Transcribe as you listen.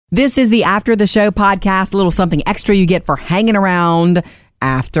This is the After the Show podcast, a little something extra you get for hanging around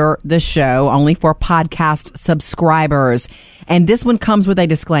after the show, only for podcast subscribers. And this one comes with a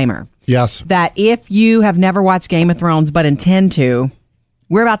disclaimer. Yes. That if you have never watched Game of Thrones but intend to,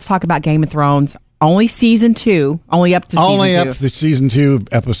 we're about to talk about Game of Thrones, only season 2, only up to season 2. Only up to season 2,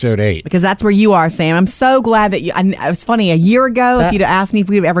 episode 8. Because that's where you are, Sam. I'm so glad that you... It was funny, a year ago, if you'd asked me if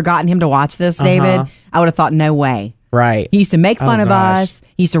we'd ever gotten him to watch this, David, I would have thought, no way. Right. He used to make fun of us.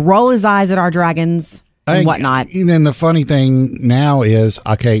 He used to roll his eyes at our dragons and whatnot. And the funny thing now is,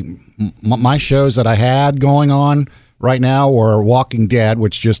 okay, my shows that I had going on right now were Walking Dead,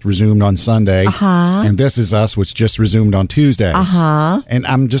 which just resumed on Sunday, and This Is Us, which just resumed on Tuesday. And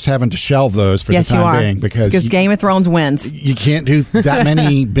I'm just having to shelve those for the time being because Game of Thrones wins. You can't do that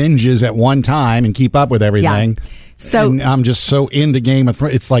many binges at one time and keep up with everything. Yeah. So and I'm just so into Game of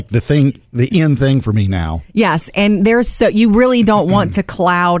Thrones. It's like the in thing for me now. Yes, and you really don't want to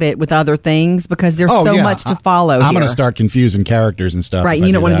cloud it with other things because there's much to follow. I'm going to start confusing characters and stuff. Right,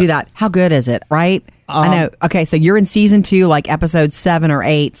 you don't want to do that. How good is it? Right. I know. Okay, so you're in season 2, like episode 7 or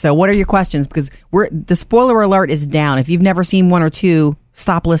 8. So what are your questions? Because the spoiler alert is down. If you've never seen 1 or 2,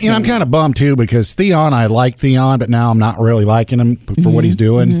 stop listening. I'm kind of bummed too because I like Theon, but now I'm not really liking him for what he's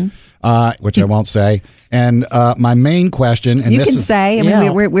doing. Which I won't say. And my main question, and you can say. I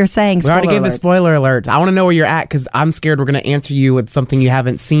mean, we're saying. We already gave the spoiler alert. I want to know where you're at because I'm scared we're going to answer you with something you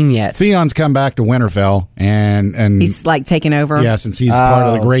haven't seen yet. Theon's come back to Winterfell, and he's like taking over. Yeah, since he's part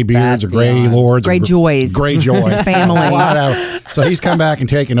of the Greybeards or Grey Lords, Greyjoys, Greyjoys family. Whatever. So he's come back and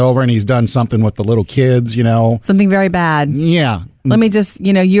taken over, and he's done something with the little kids. Something very bad. Yeah. Let me just,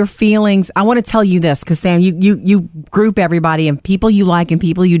 your feelings. I want to tell you this because, Sam, you group everybody and people you like and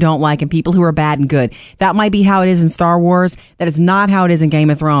people you don't like and people who are bad and good. That might be how it is in Star Wars. That is not how it is in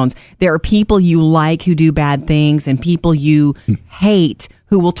Game of Thrones. There are people you like who do bad things and people you hate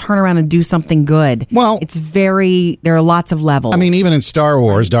who will turn around and do something good. Well, there are lots of levels. I mean, even in Star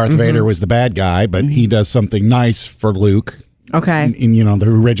Wars, Darth Vader was the bad guy, but he does something nice for Luke. Okay. In the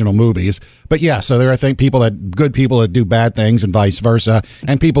original movies. But yeah, so there are good people that do bad things and vice versa,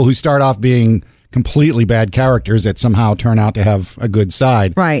 and people who start off being completely bad characters that somehow turn out to have a good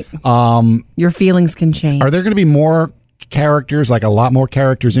side. Right. Your feelings can change. Are there going to be more characters, like a lot more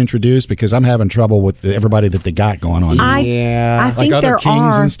characters introduced? Because I'm having trouble with everybody that they got going on. I think like there other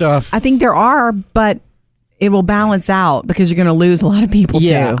kings are and stuff. I think there are, but it will balance out because you're going to lose a lot of people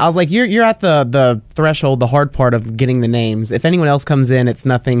too. I was like, you're at the threshold, the hard part of getting the names. If anyone else comes in, it's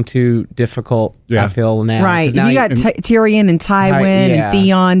nothing too difficult. I feel now. Right. If you got Tyrion and Tywin and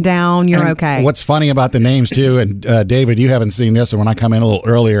Theon down, you're okay. What's funny about the names too, and David, you haven't seen this, and when I come in a little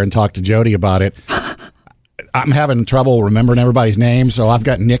earlier and talk to Jody about it, I'm having trouble remembering everybody's names, so I've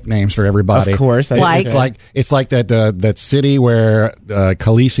got nicknames for everybody. Of course, it's like that city where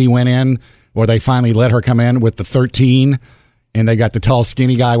Khaleesi went in, where they finally let her come in with the 13, and they got the tall,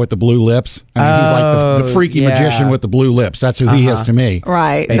 skinny guy with the blue lips. I mean, he's like the freaky magician with the blue lips. That's who he is to me.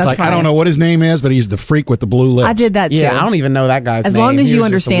 Right. It's like, funny. I don't know what his name is, but he's the freak with the blue lips. I did that too. Yeah, I don't even know that guy's name. As long as you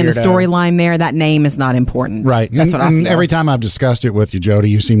understand the storyline there, that name is not important. Right. That's what I feel. Every time I've discussed it with you, Jody,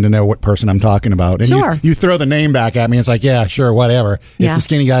 you seem to know what person I'm talking about. And sure. You throw the name back at me. It's like, yeah, sure, whatever. It's the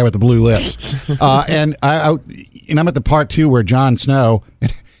skinny guy with the blue lips. And I'm at the part 2 where Jon Snow,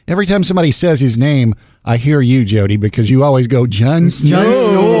 every time somebody says his name, I hear you, Jody, because you always go, Jon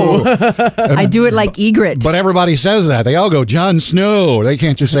Snow. I do it like Ygritte. But everybody says that. They all go, Jon Snow. They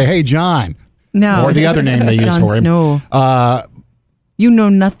can't just say, hey, John. No. Or the other name they use Jon for him. Snow. You know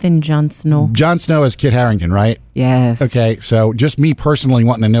nothing, Jon Snow. Jon Snow is Kit Harington, right? Yes. Okay, so just me personally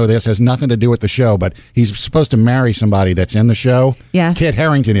wanting to know this has nothing to do with the show, but he's supposed to marry somebody that's in the show. Yes. Kit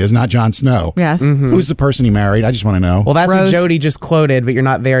Harington is, not Jon Snow. Yes. Mm-hmm. Who's the person he married? I just want to know. Well, that's Rose. what Jody just quoted, but you're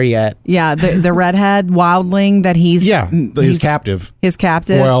not there yet. Yeah, the redhead wildling that he's... Yeah, his captive. His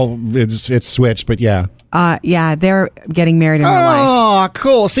captive. Well, it's switched, but yeah. Yeah, they're getting married in real life. Oh,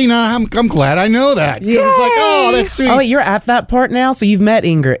 cool. See, now I'm glad I know that. It's like, oh, that's sweet. Oh, wait, you're at that part now? So you've met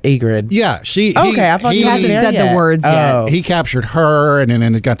Ygritte. Yeah, I thought he hasn't said the words yet. He captured her, and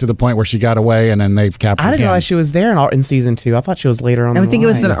then it got to the point where she got away, and then they've captured him. I didn't realize she was there in season 2. I thought she was later on. I think it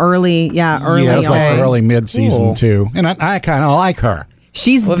was the early Yeah, it was like early mid-season, Cool. too. And I kind of like her.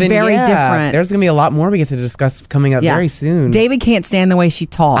 She's very different. There's going to be a lot more we get to discuss coming up very soon. David can't stand the way she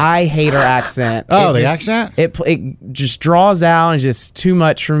talks. I hate her accent. Accent? It just draws out and just too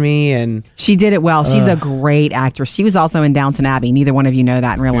much for me. And she did it well. She's a great actress. She was also in Downton Abbey. Neither one of you know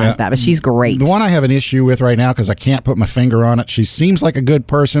that and realize that, but she's great. The one I have an issue with right now, because I can't put my finger on it, she seems like a good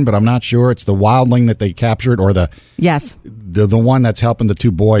person, but I'm not sure. It's the wildling that they captured, or the yes, the one that's helping the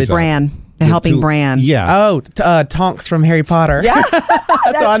two boys. Bran. The helping brand. Yeah. Oh, Tonks from Harry Potter. Yeah.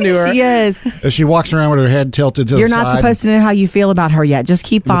 That's how I knew her. She is. She walks around with her head tilted to You're the side. not supposed to know how you feel about her yet. Just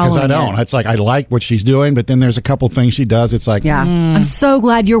keep following Because I don't. It's like I like what she's doing, but then there's a couple things she does. It's like, Yeah. I'm so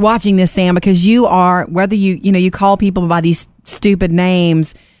glad you're watching this, Sam, because you are, whether you call people by these stupid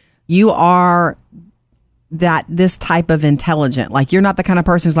names, you are this type of intelligent. Like, you're not the kind of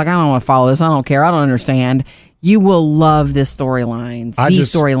person who's like, I don't want to follow this. I don't care. I don't understand. You will love this storylines.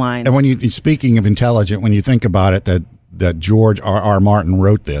 These storylines. And when speaking of intelligent, when you think about it, that George R.R. Martin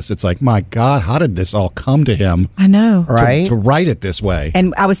wrote this, it's like, my God, how did this all come to him? I know. Right? To write it this way.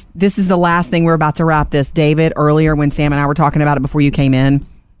 And this is the last thing we're about to wrap this. David, earlier when Sam and I were talking about it before you came in,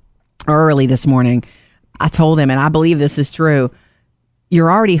 early this morning, I told him, and I believe this is true,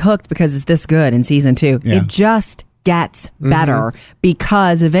 you're already hooked because it's this good in season 2. Yeah. It just gets better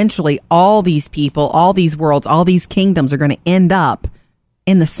because eventually all these people, all these worlds, all these kingdoms are going to end up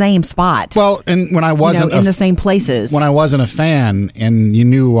in the same spot. Well, and when I wasn't in the same places. When I wasn't a fan, and you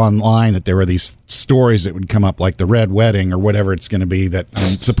knew online that there were these stories that would come up, like the Red Wedding or whatever it's going to be that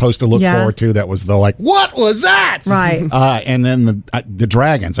I'm supposed to look forward to. That was what was that? Right. And then the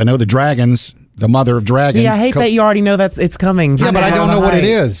dragons. I know the dragons. The mother of dragons. Yeah, I hate that you already know it's coming. Yeah, but I don't know what it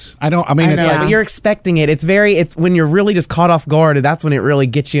is. I mean, it's like, but you're expecting it. It's when you're really just caught off guard. That's when it really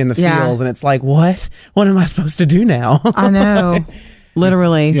gets you in the feels, and it's like, what am I supposed to do now? I know,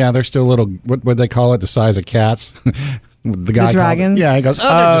 literally. Yeah, they're still little. What would they call it? The size of cats. The guy dragons. He goes, they're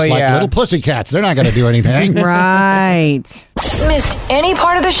just like little pussy cats. They're not going to do anything. Right. Missed any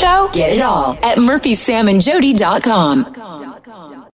part of the show? Get it all at murphysamandjody.com.